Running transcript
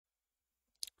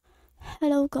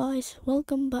Hello guys,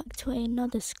 welcome back to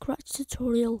another Scratch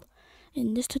tutorial.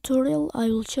 In this tutorial I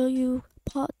will show you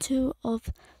part 2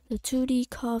 of the 2D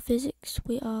car physics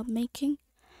we are making.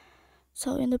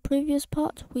 So in the previous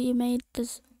part we made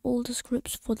all the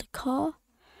scripts for the car,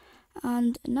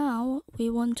 and now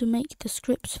we want to make the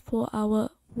scripts for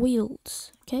our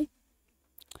wheels, okay?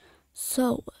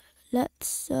 So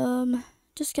let's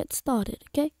just get started,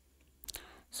 okay?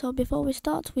 So before we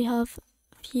start we have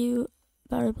a few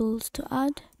variables to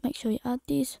add. Make sure you add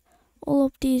all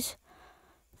of these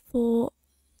for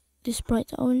the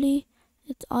sprite only.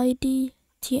 It's ID,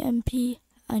 TMP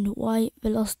and Y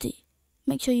velocity.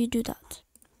 Make sure you do that.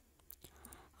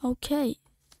 Okay,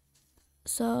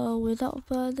 so without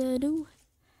further ado,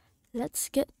 let's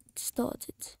get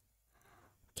started.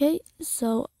 Okay,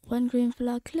 so when green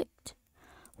flag clicked,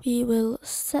 we will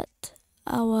set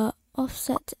our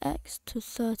offset X to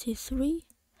 33.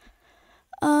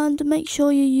 And make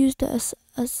sure you use the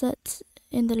asset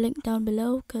in the link down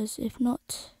below, because if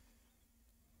not,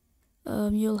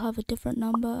 you'll have a different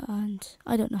number and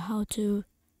I don't know how to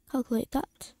calculate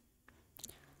that.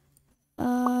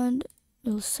 And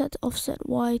we'll set offset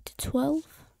Y to 12,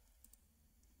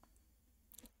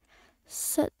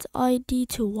 set ID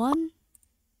to 1,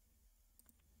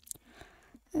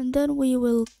 and then we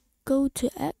will go to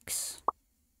X,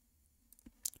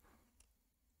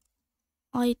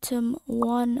 item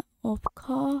 1 of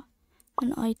car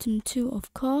and item 2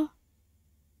 of car.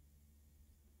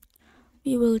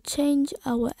 We will change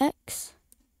our X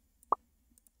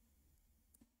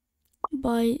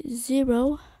by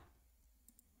 0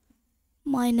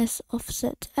 minus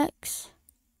offset X.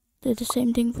 Do the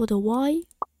same thing for the Y.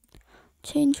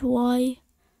 Change Y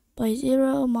by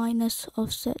 0 minus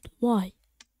offset Y.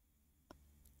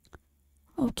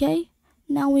 Okay,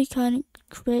 now we can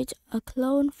create a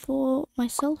clone for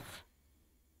myself.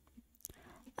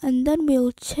 And then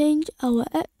we'll change our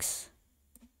X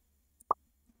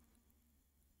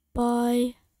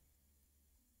by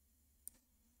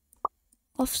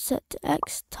offset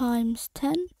X times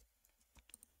 10.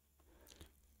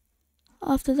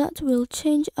 After that we'll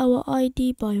change our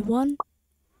ID by 1,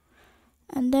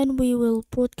 and then we will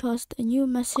broadcast a new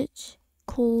message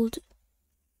called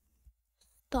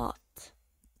start.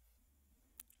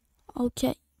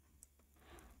 Okay,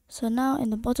 so now in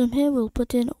the bottom here we'll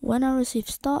put in when I receive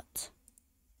start.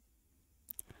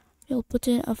 We'll put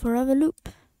in a forever loop.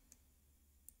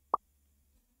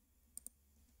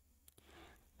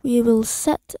 We will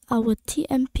set our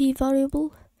TMP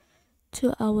variable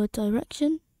to our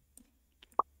direction.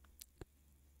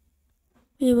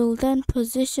 We will then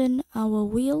position our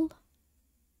wheel,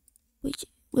 which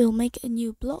will make a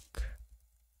new block.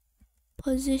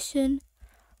 Position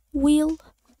wheel,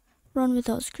 run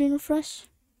without screen refresh.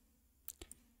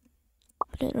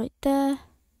 Put it right there.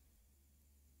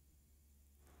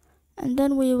 And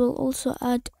then we will also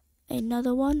add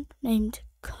another one named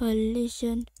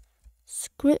collision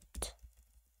script.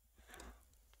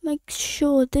 Make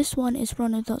sure this one is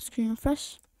run without screen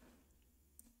refresh.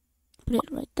 Put it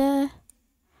right there.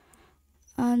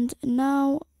 And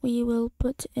now we will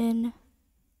put in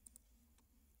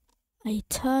a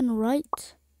turn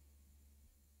right.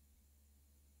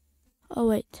 Oh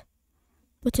wait,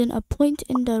 put in a point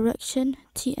in direction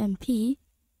TMP.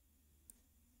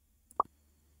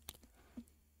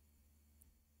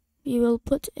 We will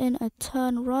put in a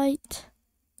turn right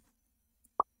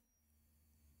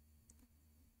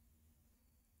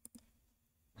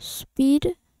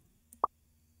speed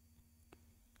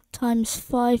times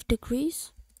 5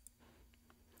 degrees,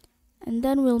 and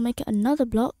then we'll make another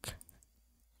block.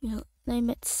 We'll name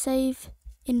it save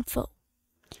info,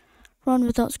 run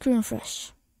without screen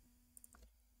refresh,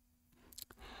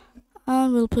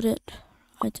 and we'll put it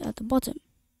right at the bottom.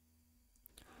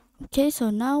 Okay,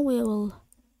 so now we will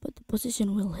put the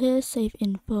position wheel here, save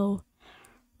info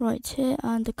right here,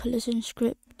 and the collision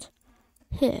script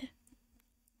here.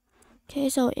 Okay,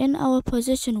 so in our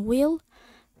position wheel,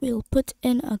 we'll put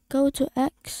in a go to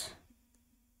X.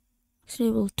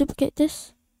 Actually, we'll duplicate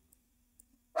this.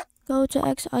 Go to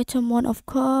X, item 1 of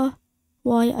car,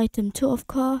 Y, item 2 of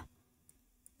car.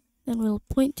 Then we'll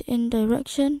point in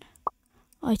direction,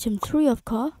 item 3 of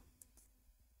car.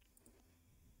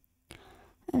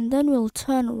 And then we'll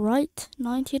turn right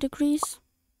 90 degrees.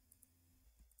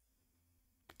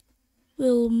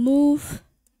 We'll move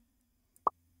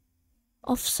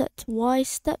offset Y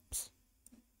steps.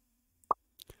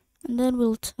 And then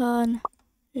we'll turn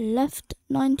left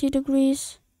 90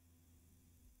 degrees.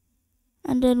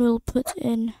 And then we'll put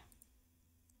in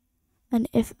an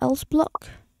if else block.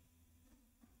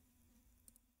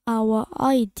 Our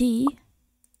ID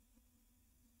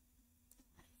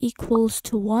equals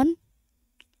to 1.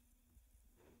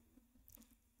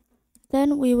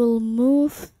 Then we will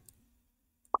move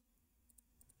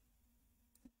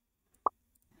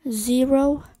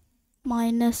 0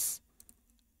 minus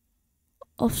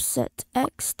offset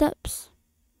x steps,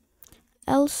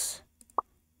 else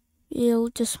we'll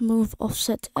just move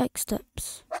offset x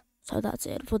steps. So that's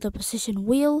it for the position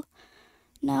wheel.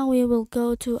 Now we will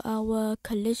go to our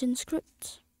collision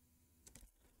script.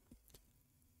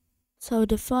 So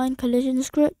define collision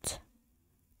script.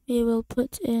 We will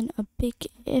put in a big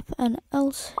if and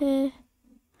else here.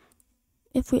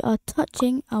 If we are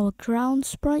touching our ground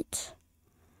sprite,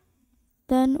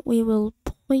 then we will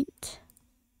point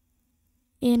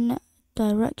in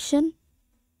direction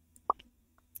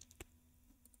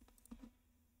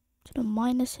to the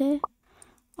minus here,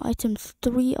 item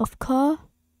 3 of car,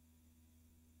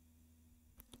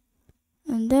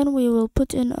 and then we will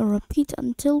put in a repeat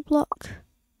until block,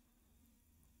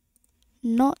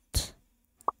 not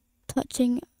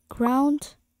touching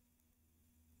ground.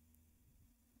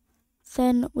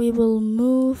 Then we will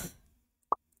move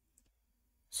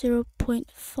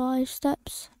 0.5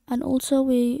 steps, and also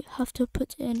we have to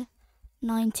put in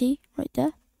 90 right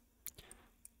there.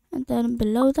 And then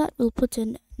below that we'll put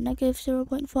in negative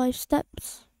 0.5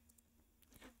 steps,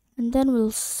 and then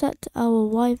we'll set our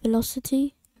y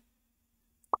velocity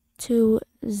to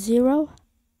 0,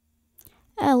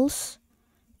 else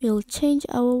we'll change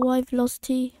our y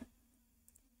velocity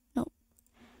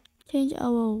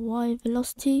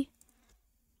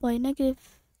by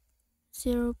negative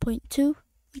 0.2.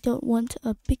 We don't want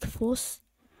a big force.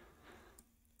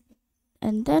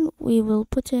 And then we will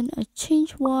put in a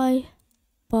change y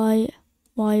by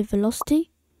y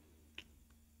velocity,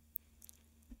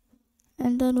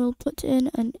 and then we'll put in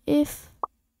an if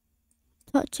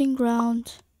touching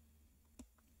ground.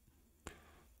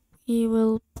 We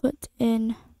will put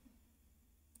in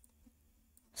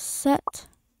set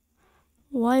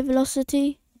y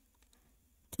velocity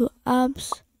to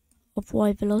abs of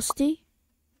y velocity,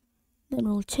 then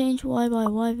we'll change y by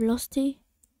y velocity,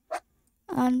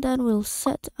 and then we'll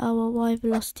set our y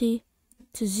velocity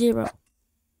to 0.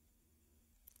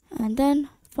 And then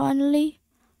finally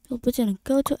we'll put in a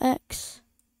go to x,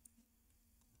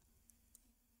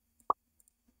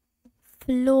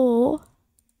 floor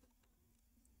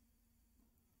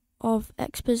of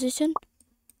x position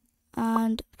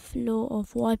and floor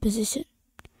of y position.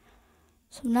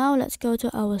 So now let's go to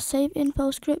our save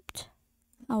info script,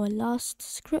 our last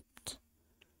script.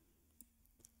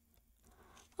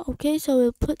 Okay, so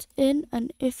we'll put in an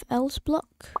if else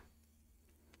block.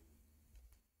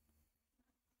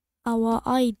 Our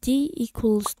ID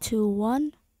equals to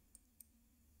 1.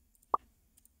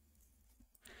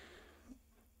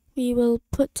 We will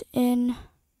put in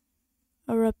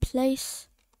a replace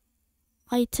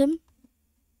item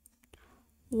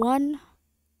 1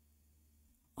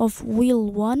 of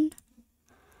wheel 1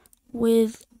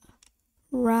 with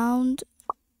round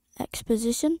x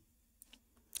position.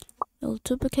 We'll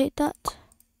duplicate that,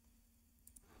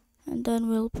 and then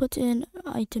we'll put in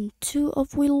item 2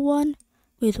 of wheel 1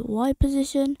 with y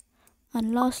position,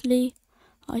 and lastly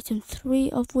item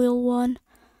 3 of wheel 1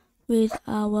 with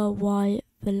our y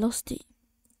velocity.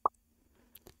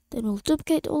 Then we'll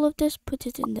duplicate all of this, put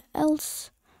it in the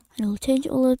else, and we'll change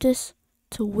all of this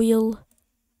to wheel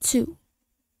 2.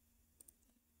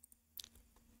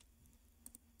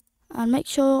 And make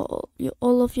sure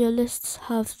all of your lists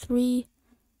have 3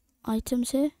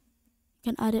 items here.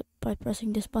 You can add it by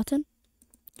pressing this button.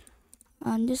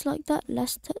 And just like that,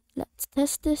 let's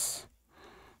test this.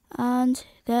 And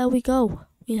there we go.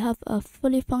 We have a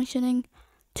fully functioning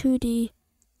 2D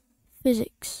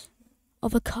physics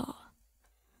of a car.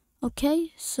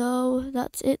 Okay, so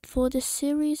that's it for this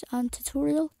series and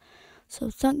tutorial. So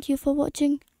thank you for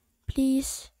watching.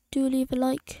 Please do leave a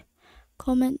like,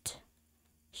 comment,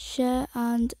 share,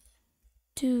 and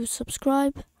do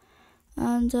subscribe.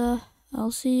 And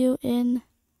I'll see you in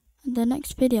the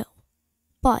next video.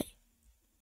 Bye.